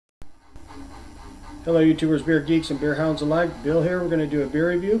Hello YouTubers, beer geeks and beer hounds alike. Bill here. We're going to do a beer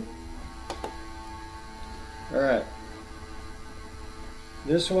review. Alright.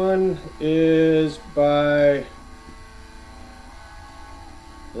 This one is by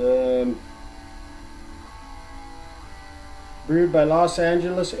brewed by Los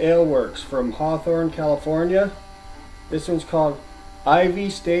Angeles Ale Works from Hawthorne, California. This one's called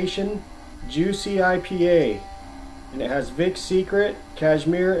Ivy Station Juicy IPA. And it has Vic Secret,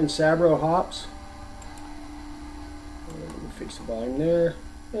 Cashmere, and Sabro hops. Let me fix the volume there.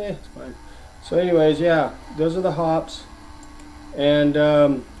 It's fine. So anyways, yeah, those are the hops. And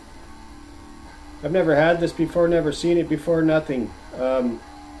I've never had this before, never seen it before, nothing.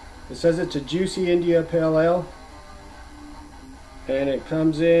 It says it's a Juicy India Pale Ale. And it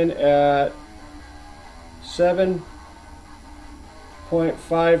comes in at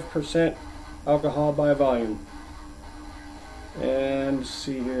 7.5% alcohol by volume. And let's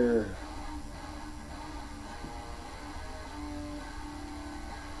see here.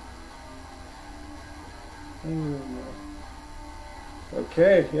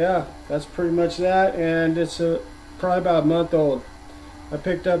 Okay, yeah, that's pretty much that, and it's probably about a month old. I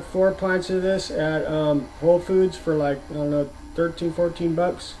picked up 4 pints of this at Whole Foods for like, I don't know, 13, 14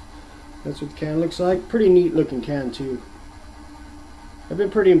 bucks. That's what the can looks like. Pretty neat looking can too. I've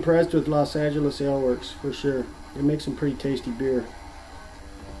been pretty impressed with Los Angeles Ale Works for sure. They make some pretty tasty beer.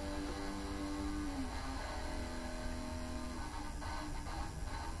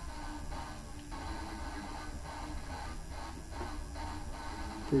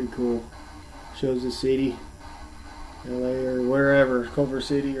 Pretty cool. Shows the city, LA or wherever, Culver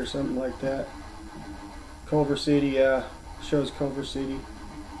City or something like that. Culver City, yeah, shows Culver City.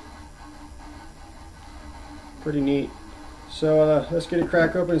 Pretty neat. So let's get it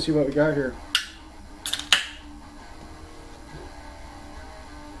crack open and see what we got here.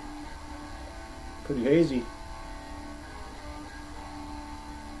 Pretty hazy.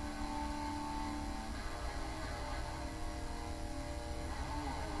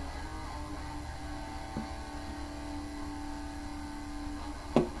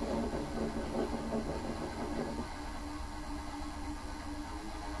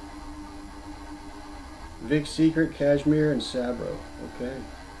 Vic Secret, Cashmere, and Sabro. Okay.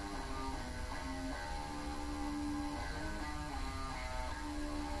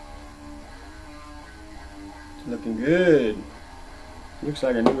 It's looking good. Looks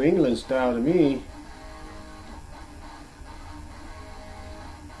like a New England style to me.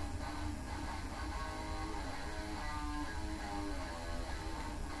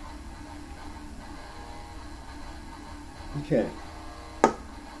 Okay.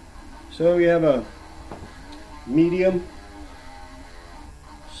 So we have a medium,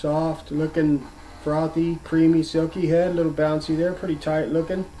 soft looking, frothy, creamy, silky head, a little bouncy there, pretty tight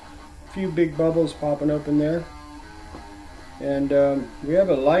looking. A few big bubbles popping up in there. And we have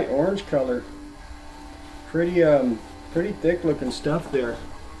a light orange color. Pretty thick looking stuff there.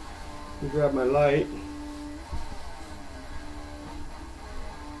 Let me grab my light.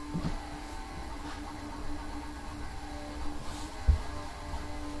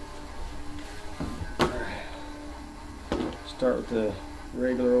 Start with the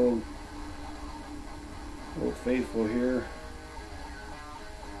regular old Faithful here.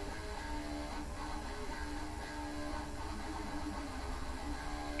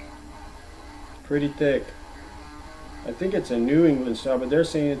 Pretty thick. I think it's a New England style, but they're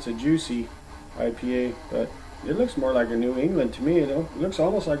saying it's a juicy IPA, but it looks more like a New England to me. It looks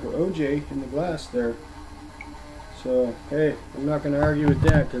almost like an OJ in the glass there. So hey, I'm not going to argue with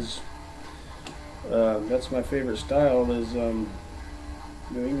that, because that's my favorite style, is New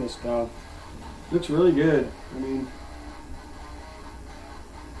England style. Looks really good. I mean,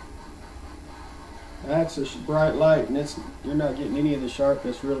 that's a bright light, and you're not getting any of the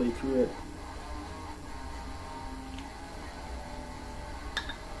sharpness really through it.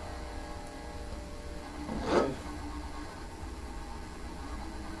 Okay.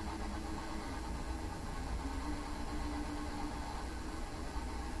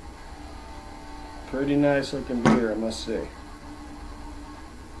 Pretty nice looking beer, I must say.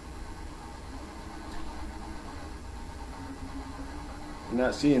 I'm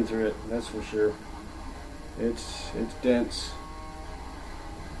not seeing through it, that's for sure. It's dense.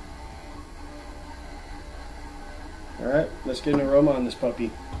 Alright, let's get an aroma on this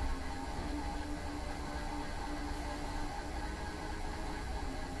puppy.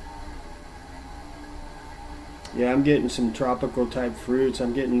 Yeah, I'm getting some tropical type fruits.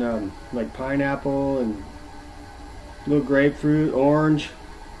 I'm getting like pineapple and a little grapefruit, orange.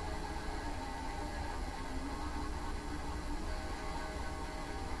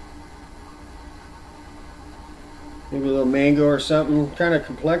 Maybe a little mango or something, kind of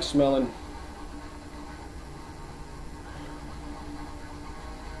complex smelling.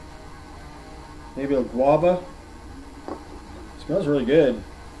 Maybe a guava. Smells really good.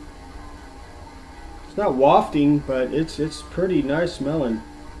 It's not wafting, but it's pretty nice smelling.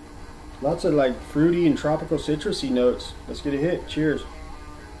 Lots of like fruity and tropical citrusy notes. Let's get a hit. Cheers.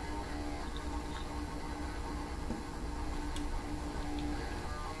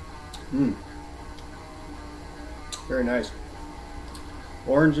 Very nice.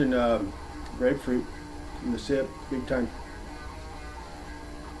 Orange and grapefruit in the sip, big time.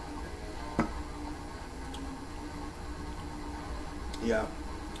 Yeah.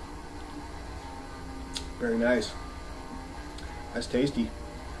 Very nice. That's tasty.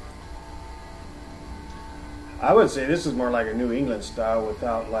 I would say this is more like a New England style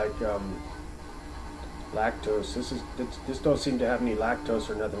without like lactose. This don't seem to have any lactose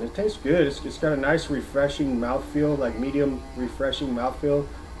or nothing. It tastes good. It's got a nice refreshing mouthfeel, like medium refreshing mouthfeel.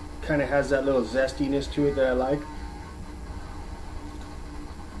 Kind of has that little zestiness to it that I like.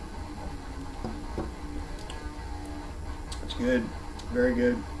 It's good. Very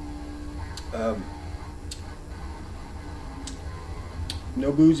good.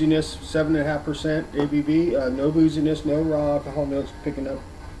 No booziness, 7.5% ABV. No booziness, no raw alcohol notes picking up.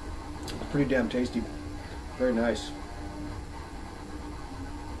 Pretty damn tasty. Very nice.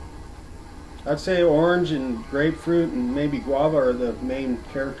 I'd say orange and grapefruit and maybe guava are the main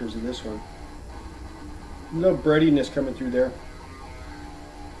characters of this one. A little breadiness coming through there.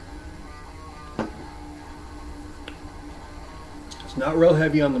 It's not real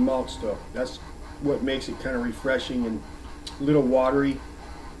heavy on the malts though. That's what makes it kind of refreshing and a little watery.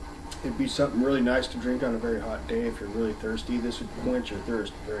 It'd be something really nice to drink on a very hot day if you're really thirsty. This would quench your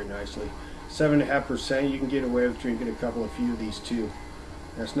thirst very nicely. 7.5%, you can get away with drinking a few of these too.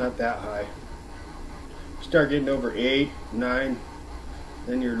 That's not that high. Start getting over 8, 9,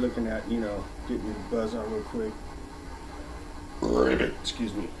 then you're looking at, you know, getting your buzz on real quick.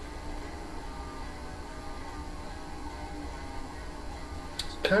 Excuse me.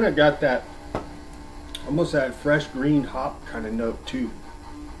 It's kind of got that, almost that fresh green hop kind of note too.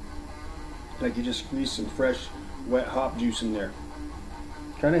 Like you just squeeze some fresh, wet hop juice in there.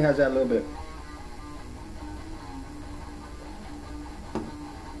 Kind of has that a little bit.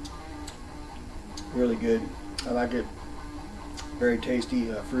 Really good. I like it. Very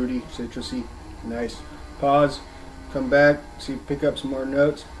tasty, fruity, citrusy, nice. Pause, come back, see, pick up some more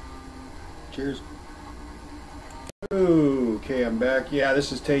notes. Cheers. Okay, I'm back. Yeah,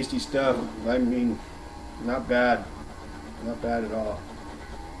 this is tasty stuff. I mean, not bad. Not bad at all.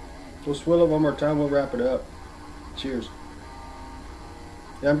 We'll swill it one more time, we'll wrap it up. Cheers.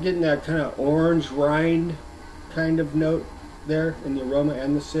 Yeah, I'm getting that kind of orange rind kind of note there in the aroma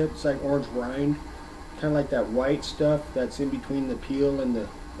and the sip. It's like orange rind. Kind of like that white stuff that's in between the peel and the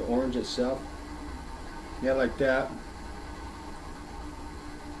orange itself. Yeah, like that.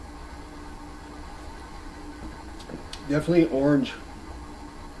 Definitely orange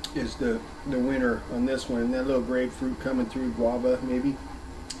is the winner on this one. And that little grapefruit coming through, guava maybe.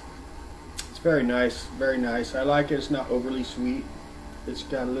 It's very nice, very nice. I like it. It's not overly sweet. It's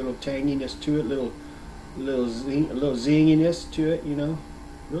got a little tanginess to it, a little zinginess to it, you know.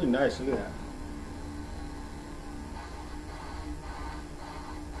 Really nice. Look at that.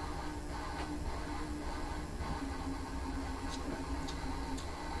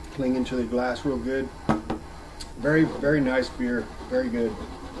 Clinging to the glass real good. Very, very nice beer. Very good.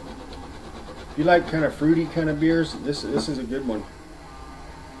 If you like kind of fruity kind of beers, this is a good one.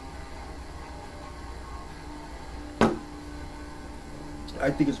 I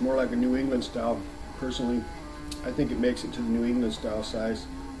think it's more like a New England style, personally. I think it makes it to the New England style size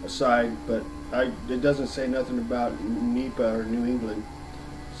aside, but it doesn't say nothing about NEPA or New England.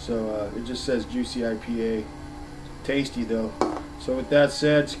 So it just says juicy IPA. Tasty though. So with that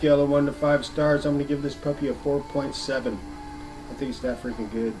said, scale of 1 to 5 stars, I'm going to give this puppy a 4.7. I think it's that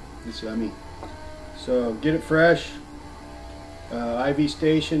freaking good. It's yummy. So get it fresh. IV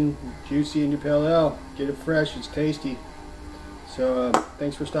Station, juicy in your pale ale. Get it fresh. It's tasty. So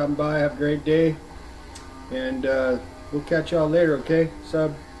thanks for stopping by. Have a great day. And we'll catch y'all later, okay?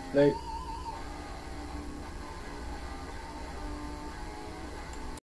 Sub, late.